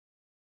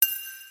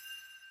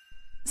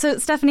So,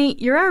 Stephanie,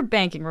 you're our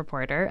banking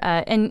reporter,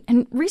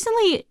 and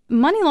recently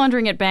money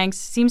laundering at banks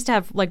seems to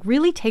have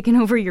really taken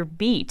over your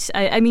beat.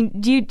 I mean,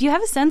 do you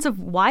have a sense of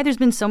why there's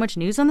been so much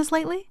news on this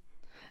lately?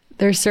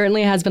 There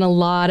certainly has been a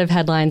lot of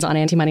headlines on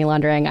anti-money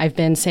laundering. I've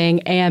been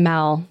saying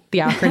AML, the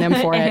acronym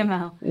for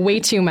it, way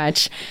too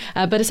much.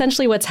 But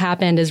essentially what's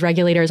happened is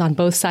regulators on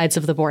both sides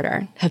of the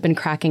border have been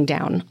cracking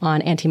down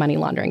on anti-money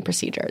laundering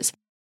procedures.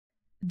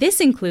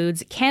 This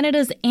includes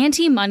Canada's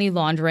anti-money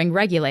laundering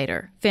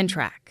regulator,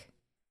 FINTRAC.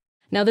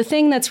 Now, the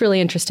thing that's really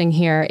interesting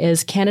here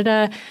is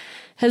Canada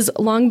has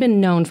long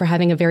been known for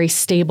having a very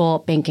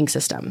stable banking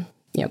system.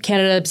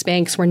 Canada's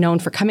banks were known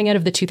for coming out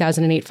of the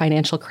 2008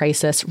 financial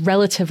crisis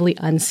relatively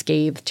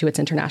unscathed to its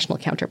international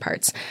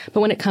counterparts.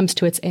 But when it comes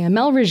to its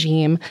AML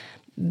regime,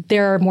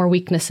 there are more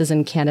weaknesses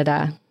in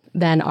Canada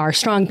than our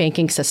strong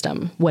banking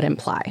system would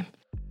imply.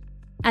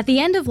 At the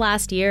end of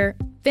last year,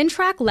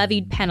 FINTRAC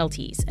levied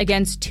penalties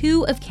against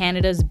two of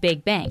Canada's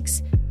big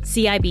banks,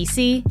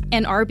 CIBC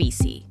and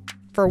RBC,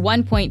 for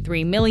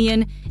 $1.3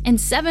 million and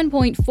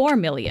 $7.4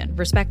 million,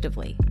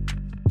 respectively.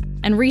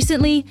 And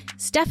recently,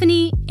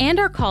 Stephanie and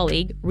our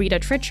colleague, Rita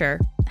Tritcher,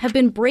 have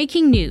been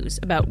breaking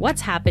news about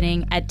what's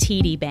happening at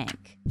TD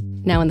Bank.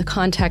 Now, in the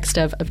context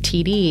of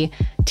TD,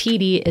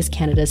 TD is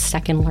Canada's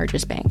second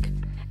largest bank.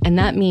 And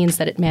that means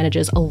that it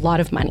manages a lot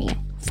of money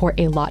for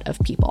a lot of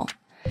people.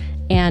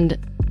 And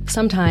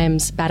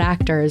sometimes bad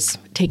actors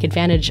take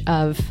advantage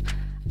of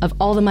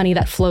all the money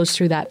that flows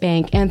through that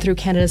bank and through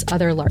Canada's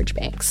other large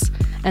banks.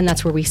 And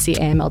that's where we see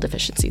AML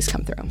deficiencies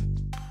come through.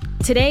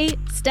 Today,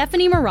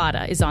 Stephanie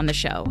Marotta is on the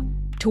show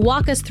to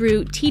walk us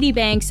through TD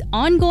Bank's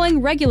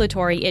ongoing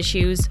regulatory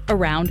issues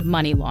around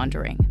money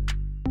laundering.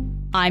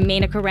 I'm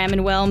Menaka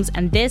Raman-Wilms,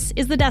 and this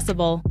is The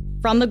Decibel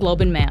from the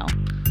Globe and Mail.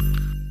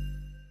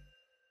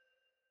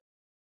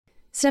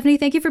 Stephanie,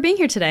 thank you for being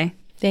here today.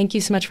 Thank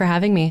you so much for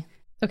having me.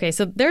 Okay,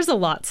 so there's a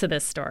lot to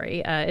this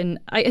story, and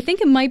I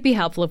think it might be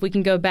helpful if we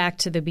can go back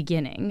to the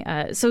beginning.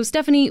 So,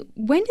 Stephanie,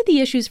 when did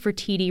the issues for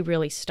TD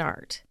really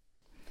start?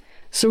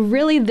 So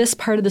really, this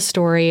part of the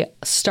story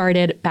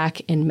started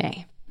back in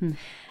May.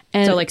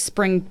 And so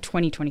spring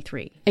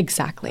 2023.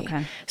 Exactly.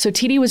 Okay. So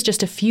TD was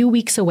just a few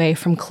weeks away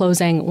from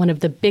closing one of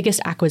the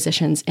biggest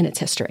acquisitions in its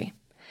history.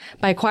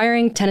 By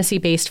acquiring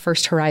Tennessee-based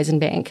First Horizon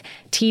Bank,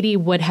 TD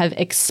would have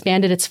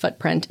expanded its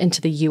footprint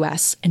into the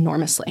U.S.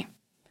 enormously.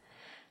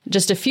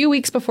 Just a few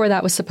weeks before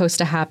that was supposed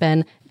to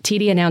happen,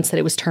 TD announced that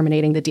it was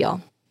terminating the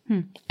deal.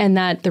 And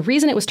that the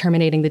reason it was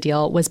terminating the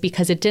deal was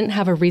because it didn't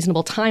have a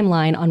reasonable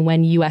timeline on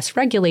when U.S.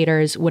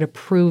 regulators would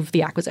approve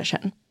the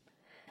acquisition.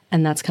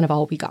 And that's kind of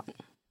all we got.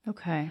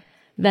 Okay.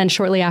 Then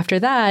shortly after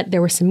that,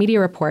 there were some media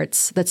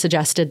reports that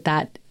suggested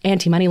that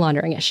anti-money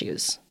laundering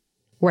issues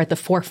were at the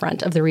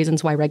forefront of the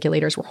reasons why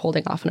regulators were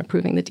holding off on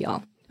approving the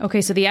deal.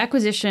 Okay, so the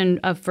acquisition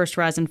of First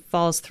Horizon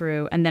falls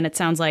through, and then it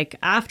sounds like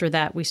after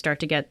that we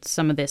start to get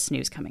some of this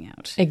news coming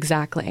out.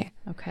 Exactly.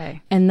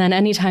 Okay. And then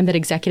anytime that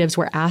executives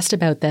were asked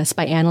about this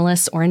by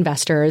analysts or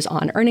investors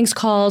on earnings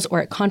calls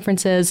or at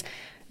conferences,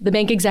 the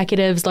bank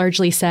executives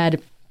largely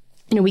said,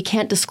 we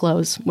can't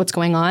disclose what's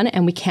going on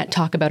and we can't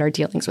talk about our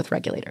dealings with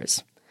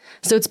regulators.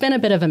 So it's been a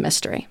bit of a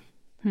mystery.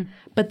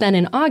 But then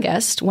in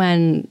August,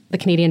 when the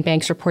Canadian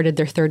banks reported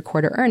their third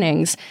quarter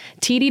earnings,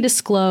 TD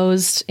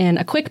disclosed in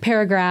a quick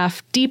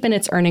paragraph deep in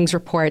its earnings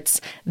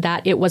reports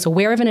that it was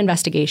aware of an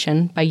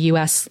investigation by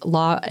U.S.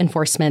 law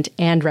enforcement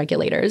and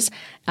regulators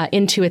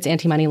into its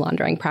anti-money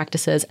laundering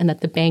practices, and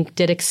that the bank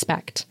did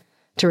expect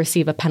to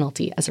receive a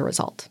penalty as a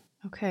result.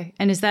 Okay.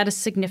 And is that a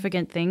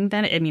significant thing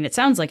then? I mean, it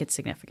sounds like it's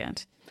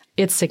significant.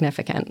 It's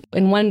significant.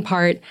 In one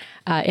part,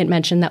 it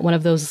mentioned that one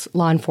of those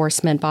law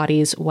enforcement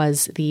bodies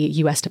was the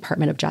U.S.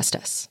 Department of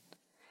Justice.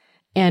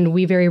 And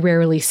we very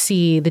rarely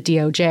see the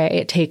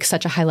DOJ take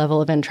such a high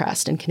level of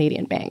interest in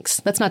Canadian banks.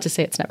 That's not to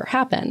say it's never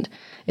happened.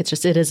 It's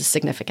just it is a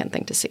significant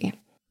thing to see.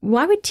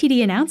 Why would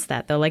TD announce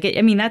that, though?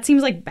 That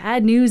seems like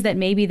bad news that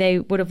maybe they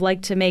would have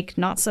liked to make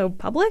not so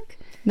public.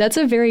 That's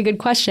a very good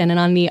question. And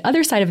on the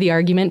other side of the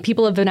argument,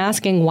 people have been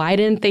asking, why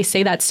didn't they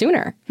say that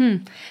sooner?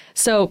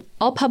 So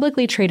all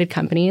publicly traded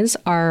companies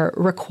are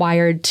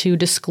required to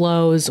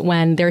disclose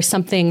when there's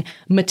something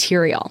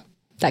material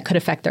that could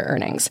affect their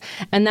earnings.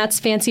 And that's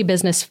fancy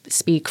business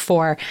speak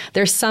for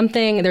there's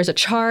a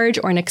charge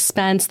or an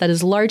expense that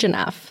is large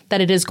enough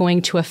that it is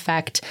going to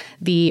affect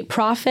the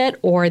profit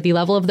or the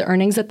level of the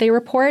earnings that they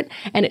report,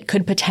 and it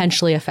could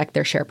potentially affect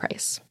their share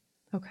price.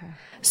 Okay.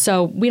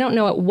 So we don't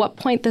know at what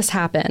point this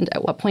happened,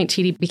 at what point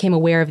TD became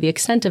aware of the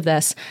extent of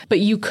this, but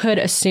you could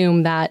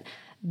assume that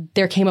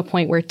there came a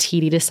point where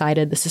TD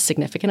decided this is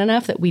significant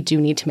enough that we do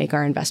need to make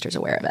our investors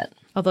aware of it.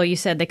 Although you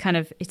said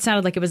it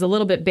sounded like it was a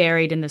little bit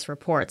buried in this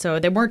report. So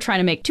they weren't trying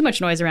to make too much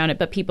noise around it,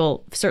 but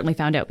people certainly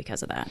found out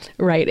because of that.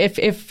 Right.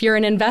 If you're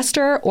an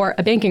investor or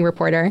a banking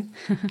reporter,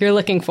 you're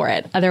looking for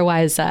it.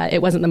 Otherwise,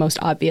 it wasn't the most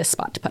obvious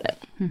spot to put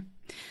it.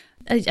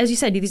 As you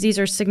said, these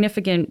are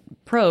significant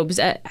probes.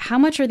 How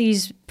much are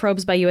these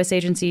probes by U.S.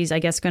 agencies, I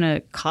guess, going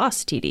to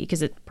cost TD?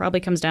 Because it probably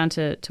comes down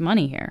to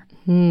money here.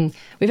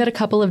 We've had a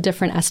couple of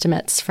different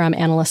estimates from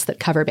analysts that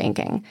cover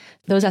banking.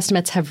 Those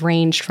estimates have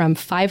ranged from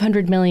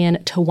 $500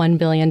 million to $1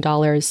 billion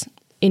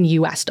in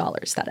U.S.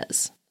 dollars, that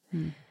is.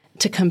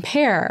 To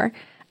compare,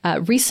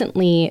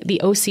 recently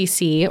the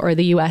OCC, or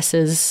the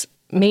U.S.'s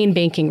main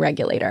banking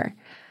regulator,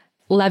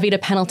 levied a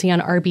penalty on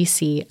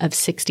RBC of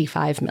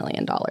 $65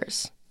 million.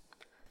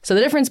 So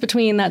the difference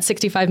between that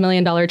 $65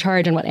 million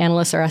charge and what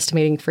analysts are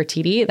estimating for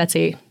TD, that's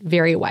a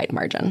very wide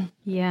margin.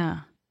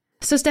 Yeah.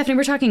 So, Stephanie,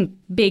 we're talking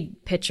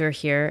big picture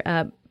here,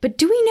 but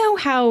do we know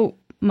how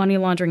money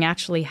laundering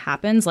actually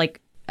happens? Like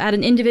at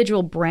an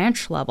individual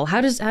branch level,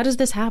 how does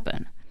this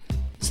happen?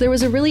 So there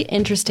was a really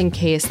interesting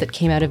case that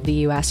came out of the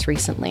U.S.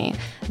 recently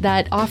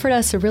that offered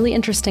us a really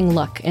interesting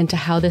look into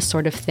how this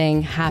sort of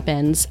thing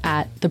happens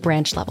at the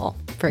branch level,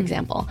 for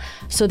example.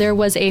 So there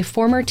was a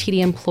former TD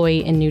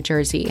employee in New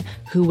Jersey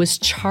who was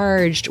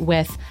charged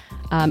with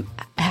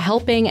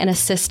helping and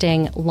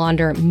assisting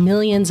launder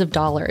millions of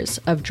dollars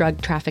of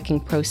drug trafficking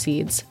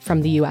proceeds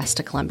from the U.S.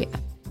 to Colombia.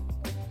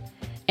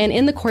 And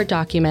in the court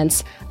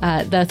documents,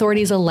 the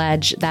authorities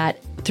allege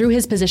that through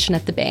his position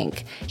at the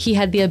bank, he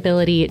had the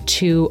ability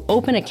to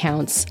open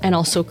accounts and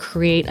also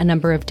create a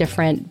number of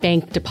different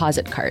bank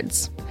deposit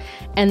cards.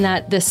 And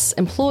that this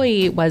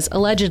employee was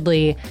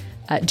allegedly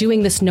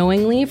doing this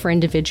knowingly for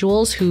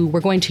individuals who were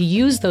going to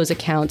use those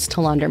accounts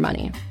to launder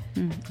money.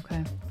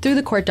 Okay. Through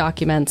the court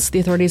documents, the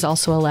authorities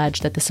also allege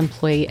that this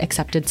employee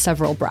accepted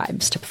several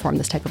bribes to perform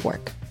this type of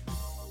work.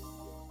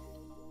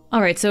 All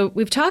right, so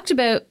we've talked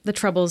about the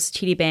troubles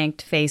TD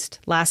Bank faced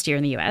last year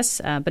in the U.S.,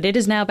 but it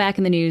is now back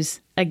in the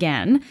news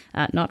again,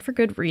 not for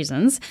good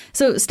reasons.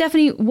 So,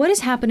 Stephanie, what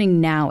is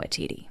happening now at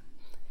TD?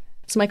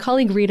 So my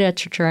colleague Rita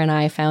Churcher and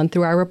I found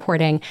through our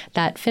reporting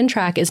that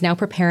FINTRAC is now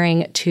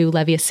preparing to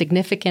levy a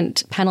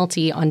significant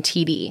penalty on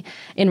TD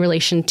in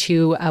relation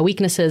to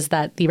weaknesses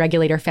that the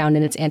regulator found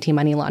in its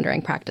anti-money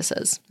laundering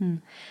practices.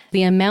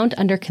 The amount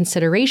under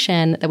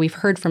consideration that we've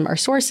heard from our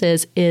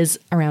sources is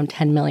around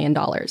 $10 million.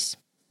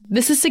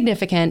 This is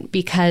significant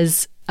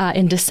because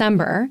in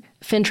December,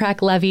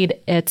 FINTRAC levied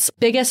its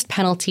biggest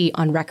penalty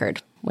on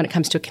record when it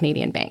comes to a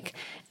Canadian bank.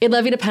 It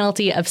levied a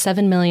penalty of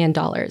 $7 million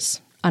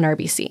on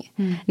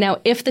RBC. Now,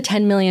 if the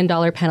 $10 million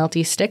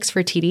penalty sticks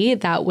for TD,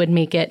 that would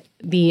make it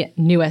the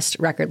newest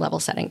record level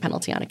setting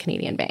penalty on a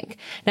Canadian bank.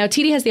 Now,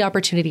 TD has the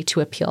opportunity to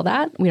appeal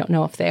that. We don't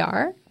know if they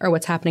are or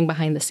what's happening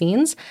behind the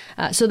scenes.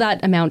 So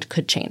that amount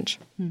could change.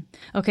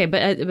 Okay,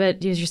 but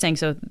as you're saying,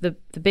 so the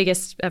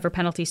biggest ever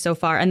penalty so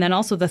far, and then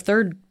also the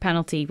third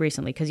penalty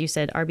recently, because you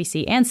said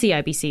RBC and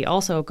CIBC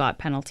also got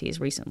penalties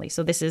recently.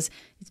 So this has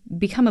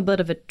become a bit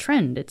of a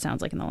trend, it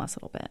sounds like, in the last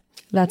little bit.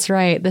 That's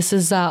right. This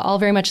is all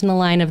very much in the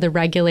line of the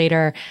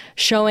regulator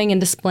showing and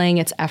displaying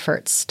its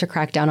efforts to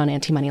crack down on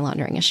anti-money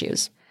laundering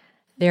issues.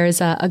 There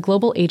is a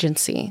global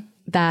agency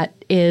that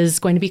is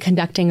going to be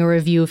conducting a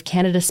review of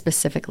Canada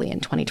specifically in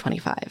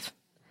 2025.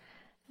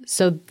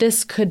 So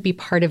this could be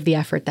part of the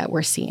effort that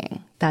we're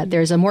seeing, that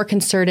there's a more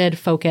concerted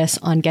focus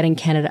on getting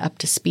Canada up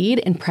to speed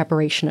in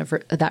preparation of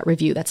that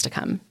review that's to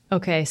come.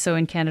 Okay, so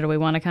in Canada, we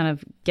want to kind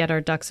of get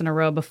our ducks in a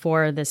row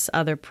before this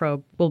other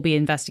probe we'll be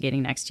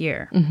investigating next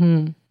year.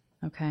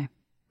 Okay.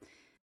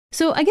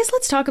 So I guess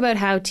let's talk about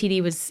how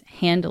TD was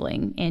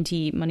handling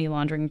anti-money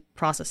laundering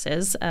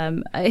processes.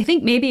 I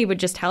think maybe it would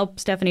just help,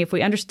 Stephanie, if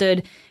we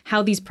understood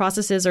how these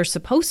processes are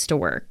supposed to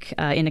work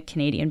in a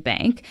Canadian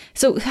bank.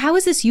 So how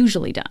is this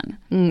usually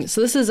done?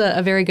 So this is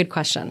a very good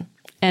question,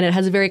 and it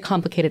has a very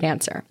complicated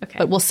answer. Okay.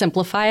 But we'll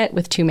simplify it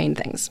with two main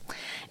things.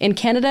 In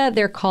Canada,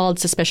 they're called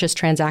suspicious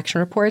transaction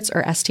reports,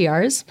 or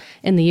STRs.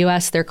 In the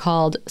U.S., they're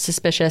called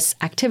suspicious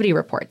activity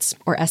reports,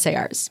 or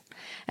SARs.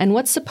 And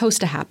what's supposed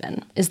to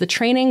happen is the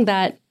training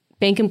that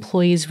bank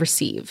employees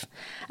receive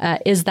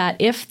is that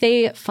if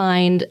they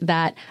find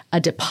that a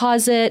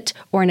deposit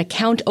or an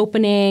account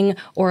opening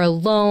or a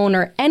loan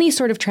or any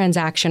sort of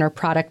transaction or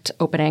product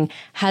opening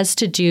has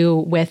to do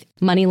with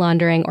money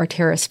laundering or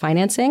terrorist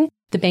financing,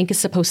 the bank is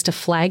supposed to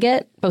flag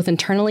it both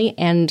internally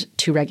and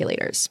to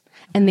regulators.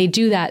 And they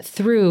do that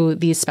through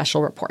these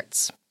special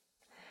reports.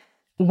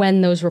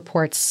 When those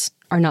reports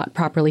are not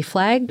properly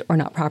flagged or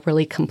not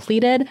properly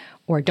completed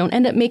or don't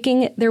end up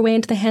making their way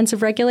into the hands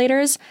of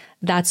regulators,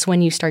 that's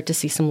when you start to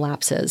see some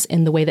lapses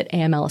in the way that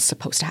AML is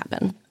supposed to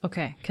happen.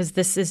 Okay, because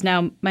this is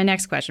now my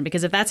next question,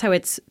 because if that's how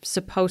it's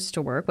supposed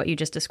to work, what you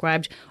just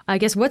described, I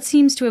guess what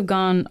seems to have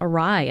gone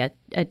awry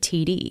at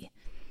TD?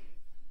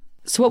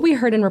 So what we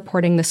heard in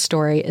reporting this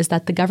story is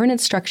that the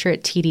governance structure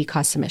at TD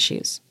caused some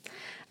issues.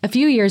 A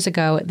few years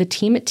ago, the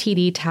team at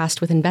TD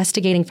tasked with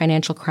investigating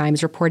financial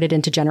crimes reported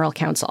into General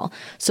Counsel.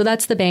 So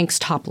that's the bank's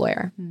top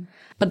lawyer.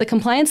 But the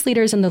compliance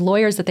leaders and the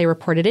lawyers that they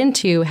reported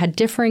into had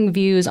differing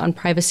views on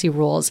privacy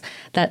rules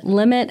that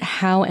limit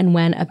how and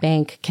when a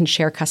bank can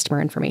share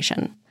customer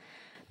information.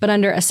 But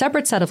under a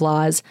separate set of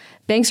laws,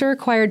 banks are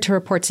required to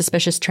report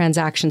suspicious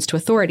transactions to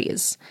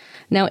authorities.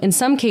 Now, in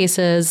some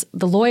cases,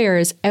 the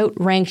lawyers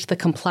outranked the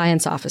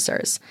compliance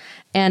officers,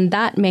 and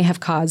that may have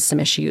caused some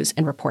issues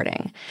in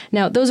reporting.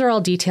 Now, those are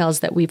all details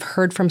that we've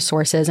heard from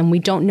sources, and we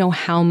don't know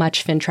how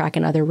much FINTRAC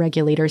and other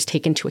regulators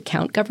take into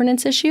account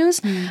governance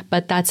issues,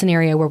 but that's an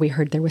area where we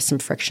heard there was some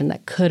friction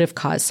that could have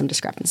caused some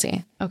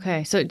discrepancy.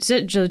 Okay, so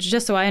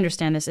just so I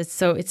understand this,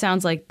 it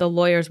sounds like the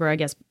lawyers were, I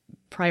guess,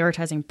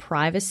 prioritizing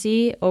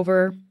privacy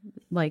over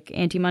like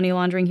anti-money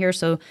laundering here.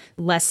 So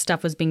less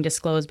stuff was being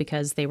disclosed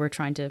because they were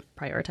trying to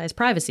prioritize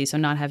privacy, so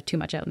not have too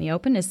much out in the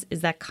open. Is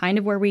that kind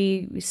of where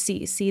we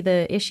see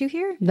the issue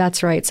here?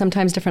 That's right.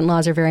 Sometimes different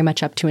laws are very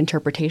much up to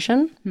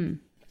interpretation,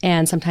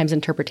 and sometimes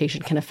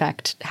interpretation can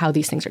affect how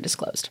these things are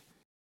disclosed.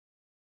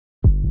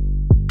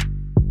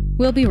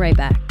 We'll be right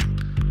back.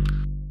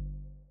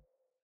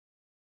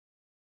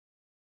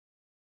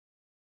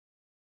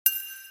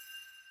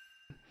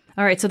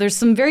 All right, so there's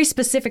some very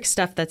specific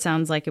stuff that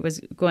sounds like it was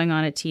going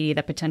on at TD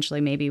that potentially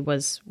maybe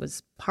was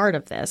part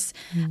of this.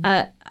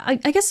 I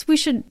guess we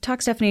should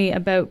talk, Stephanie,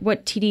 about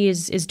what TD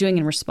is doing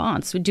in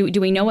response.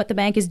 Do we know what the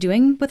bank is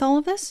doing with all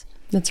of this?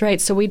 That's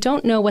right. So we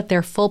don't know what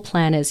their full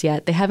plan is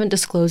yet. They haven't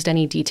disclosed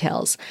any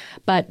details.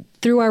 But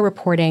through our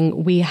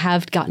reporting, we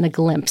have gotten a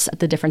glimpse at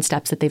the different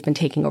steps that they've been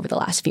taking over the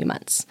last few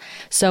months.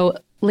 So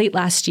late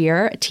last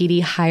year,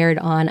 TD hired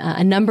on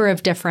a number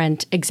of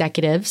different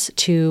executives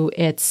to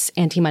its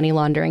anti-money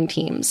laundering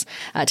teams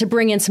to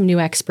bring in some new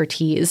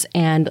expertise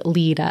and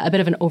lead a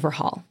bit of an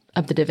overhaul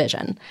of the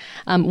division.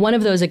 One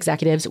of those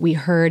executives we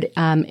heard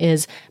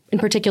is in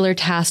particular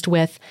tasked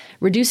with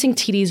reducing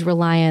TD's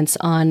reliance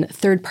on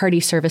third-party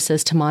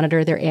services to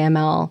monitor their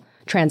AML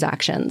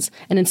transactions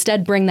and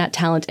instead bring that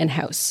talent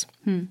in-house.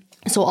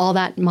 So all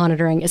that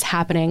monitoring is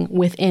happening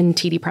within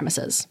TD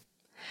premises.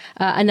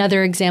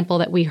 Another example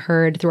that we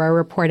heard through our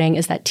reporting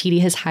is that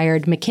TD has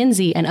hired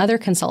McKinsey and other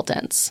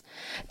consultants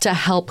to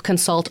help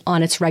consult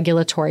on its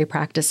regulatory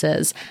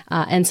practices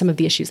and some of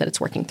the issues that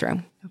it's working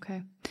through.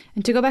 Okay.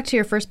 And to go back to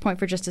your first point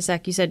for just a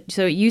sec, you said,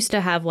 so it used to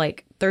have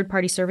like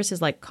third-party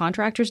services like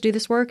contractors do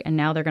this work, and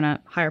now they're going to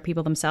hire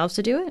people themselves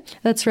to do it?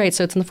 That's right.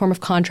 So it's in the form of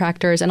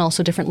contractors and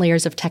also different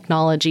layers of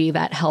technology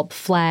that help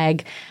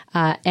flag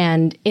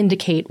and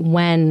indicate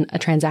when a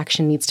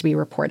transaction needs to be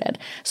reported.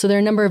 So there are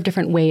a number of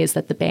different ways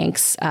that the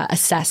banks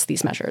assess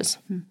these measures.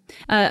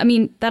 I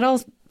mean, that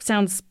all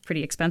sounds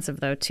pretty expensive,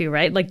 though, too,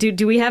 right? Like,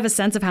 do we have a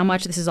sense of how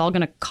much this is all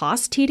going to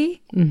cost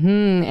TD?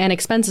 And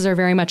expenses are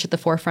very much at the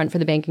forefront for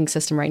the banking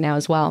system right now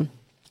as well.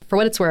 For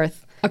what it's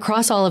worth,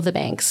 across all of the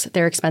banks,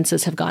 their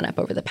expenses have gone up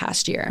over the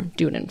past year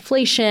due to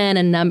inflation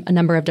and a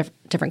number of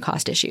different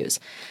cost issues.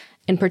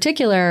 In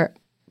particular,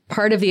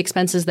 part of the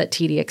expenses that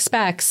TD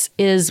expects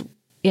is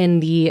in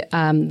the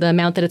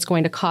amount that it's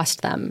going to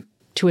cost them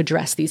to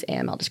address these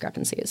AML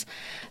discrepancies.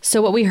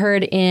 So what we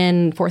heard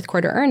in fourth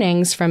quarter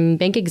earnings from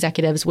bank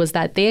executives was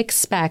that they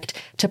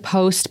expect to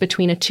post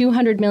between a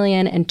 $200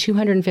 million and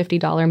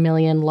 $250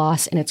 million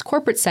loss in its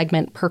corporate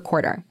segment per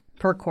quarter.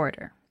 Per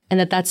quarter.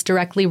 And that's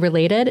directly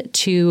related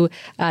to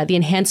the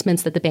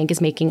enhancements that the bank is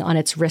making on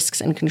its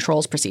risks and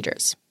controls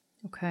procedures.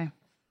 Okay.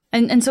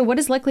 And so what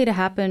is likely to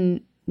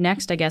happen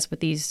next, I guess, with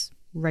these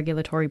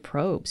regulatory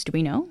probes? Do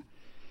we know?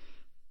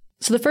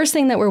 So the first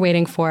thing that we're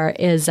waiting for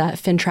is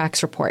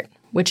FINTRAC's report,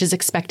 which is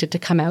expected to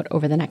come out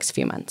over the next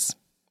few months.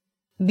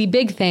 The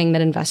big thing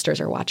that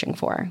investors are watching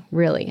for,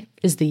 really,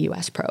 is the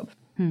U.S. probe.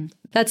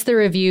 That's the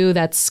review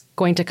that's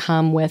going to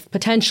come with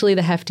potentially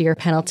the heftier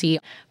penalty,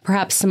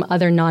 perhaps some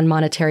other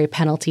non-monetary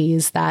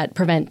penalties that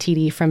prevent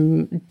TD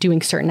from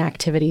doing certain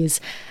activities.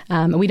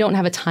 We don't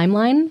have a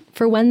timeline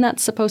for when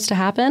that's supposed to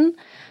happen,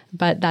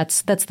 but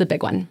that's the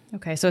big one.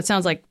 Okay, so it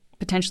sounds like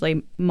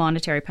potentially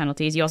monetary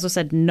penalties. You also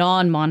said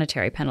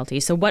non-monetary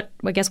penalties. So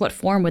what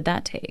form would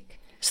that take?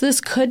 So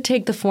this could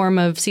take the form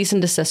of cease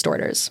and desist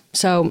orders.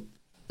 So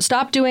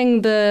stop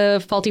doing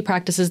the faulty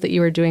practices that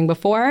you were doing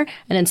before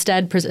and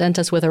instead present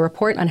us with a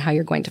report on how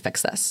you're going to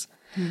fix this.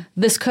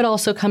 This could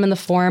also come in the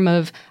form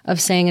of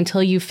saying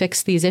until you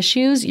fix these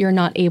issues, you're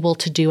not able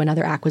to do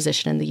another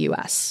acquisition in the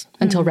U.S.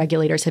 until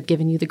regulators have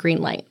given you the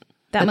green light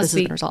that this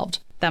has been resolved.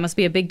 That must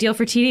be a big deal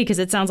for TD because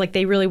it sounds like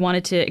they really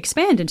wanted to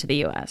expand into the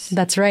U.S.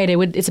 That's right.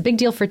 It's a big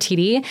deal for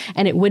TD,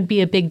 and it would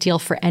be a big deal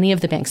for any of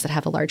the banks that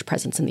have a large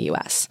presence in the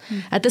U.S.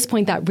 At this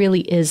point, that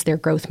really is their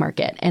growth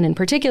market. And in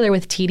particular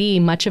with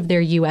TD, much of their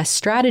U.S.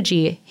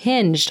 strategy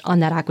hinged on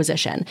that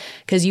acquisition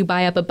because you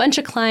buy up a bunch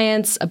of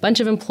clients, a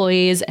bunch of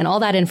employees, and all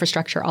that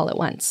infrastructure all at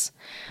once.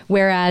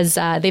 Whereas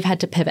they've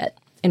had to pivot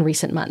in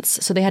recent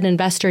months. So they had an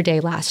investor day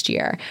last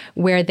year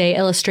where they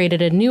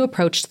illustrated a new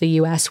approach to the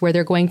U.S. where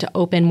they're going to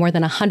open more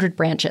than 100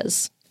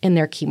 branches in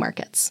their key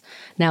markets.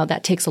 Now,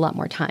 that takes a lot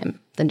more time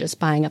than just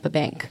buying up a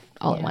bank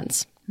all at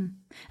once.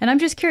 And I'm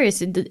just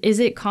curious, is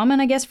it common,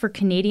 I guess, for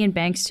Canadian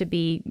banks to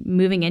be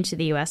moving into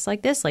the U.S.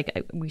 like this?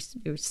 Like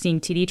we're seeing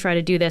TD try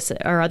to do this.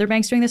 Are other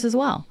banks doing this as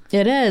well?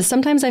 It is.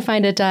 Sometimes I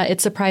find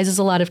it surprises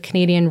a lot of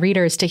Canadian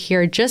readers to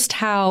hear just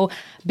how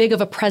big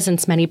of a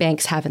presence many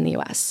banks have in the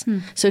U.S.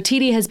 So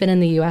TD has been in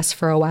the U.S.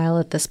 for a while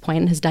at this point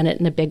and has done it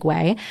in a big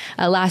way.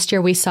 Last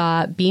year, we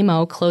saw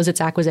BMO close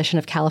its acquisition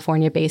of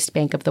California-based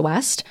Bank of the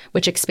West,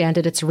 which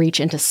expanded its reach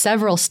into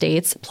several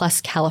states,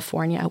 plus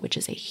California, which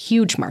is a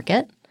huge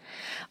market.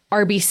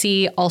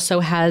 RBC also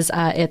has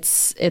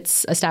its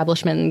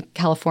establishment in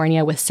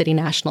California with City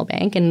National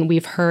Bank, and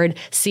we've heard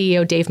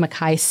CEO Dave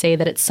McKay say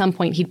that at some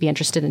point he'd be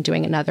interested in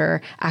doing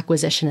another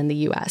acquisition in the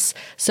U.S.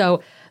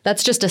 So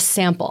that's just a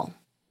sample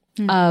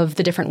of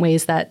the different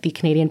ways that the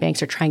Canadian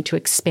banks are trying to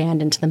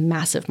expand into the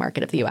massive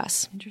market of the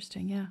U.S.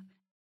 Interesting, yeah.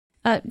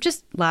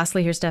 Just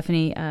lastly here,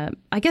 Stephanie,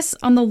 I guess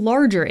on the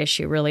larger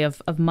issue, really,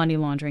 of money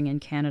laundering in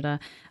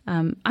Canada,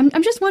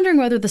 I'm just wondering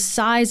whether the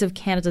size of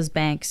Canada's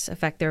banks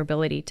affect their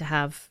ability to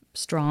have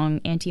strong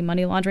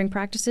anti-money laundering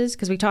practices,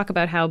 because we talk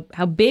about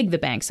how big the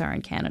banks are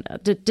in Canada.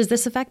 Does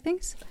this affect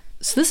things?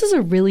 So this is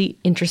a really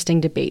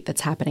interesting debate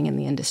that's happening in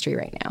the industry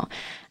right now.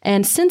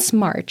 And since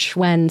March,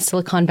 when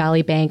Silicon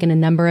Valley Bank and a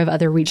number of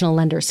other regional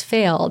lenders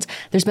failed,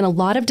 there's been a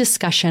lot of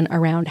discussion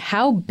around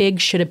how big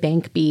should a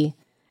bank be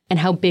and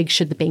how big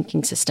should the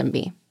banking system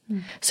be.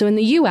 So in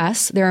the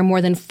U.S., there are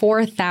more than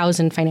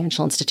 4,000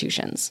 financial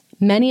institutions,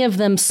 many of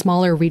them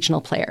smaller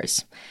regional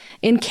players.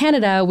 In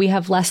Canada, we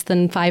have less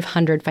than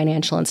 500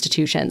 financial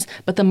institutions,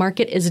 but the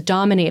market is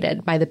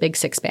dominated by the big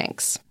six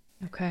banks.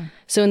 Okay.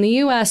 So in the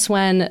U.S.,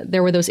 when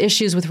there were those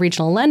issues with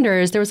regional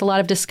lenders, there was a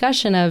lot of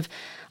discussion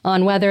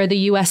on whether the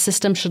U.S.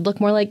 system should look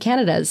more like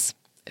Canada's.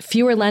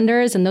 Fewer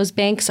lenders, and those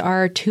banks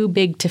are too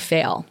big to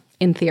fail,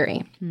 in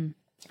theory.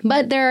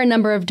 But there are a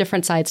number of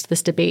different sides to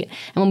this debate.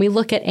 And when we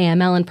look at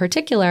AML in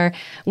particular,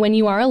 when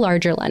you are a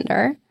larger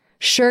lender,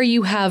 sure,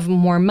 you have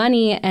more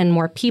money and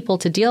more people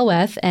to deal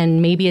with,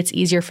 and maybe it's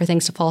easier for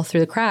things to fall through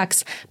the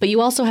cracks, but you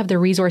also have the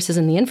resources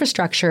and the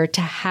infrastructure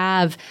to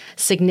have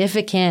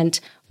significant,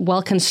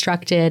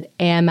 well-constructed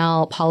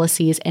AML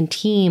policies and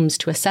teams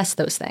to assess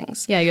those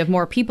things. Yeah, you have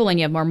more people and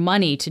you have more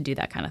money to do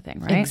that kind of thing,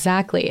 right?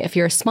 Exactly. If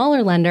you're a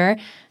smaller lender,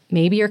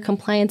 maybe your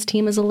compliance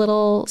team is a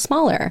little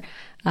smaller.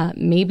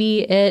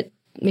 Maybe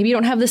you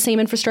don't have the same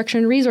infrastructure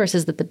and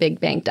resources that the big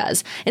bank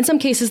does. In some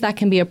cases, that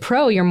can be a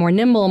pro. You're more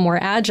nimble, more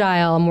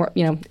agile,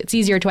 it's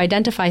easier to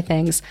identify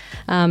things.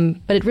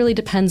 But it really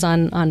depends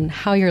on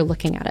how you're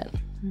looking at it.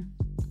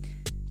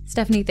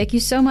 Stephanie, thank you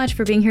so much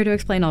for being here to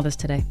explain all this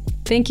today.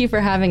 Thank you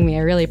for having me. I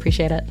really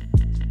appreciate it.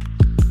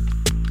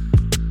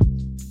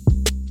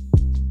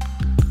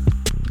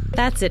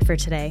 That's it for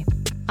today.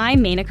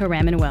 I'm Menaka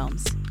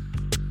Raman-Wilms.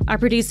 Our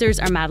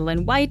producers are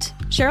Madeline White,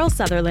 Cheryl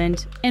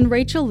Sutherland, and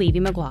Rachel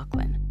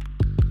Levy-McLaughlin.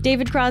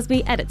 David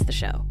Crosby edits the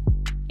show.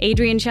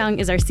 Adrian Chung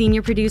is our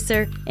senior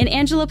producer, and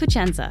Angela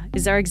Pacenza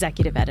is our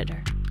executive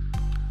editor.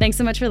 Thanks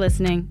so much for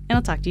listening, and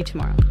I'll talk to you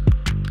tomorrow.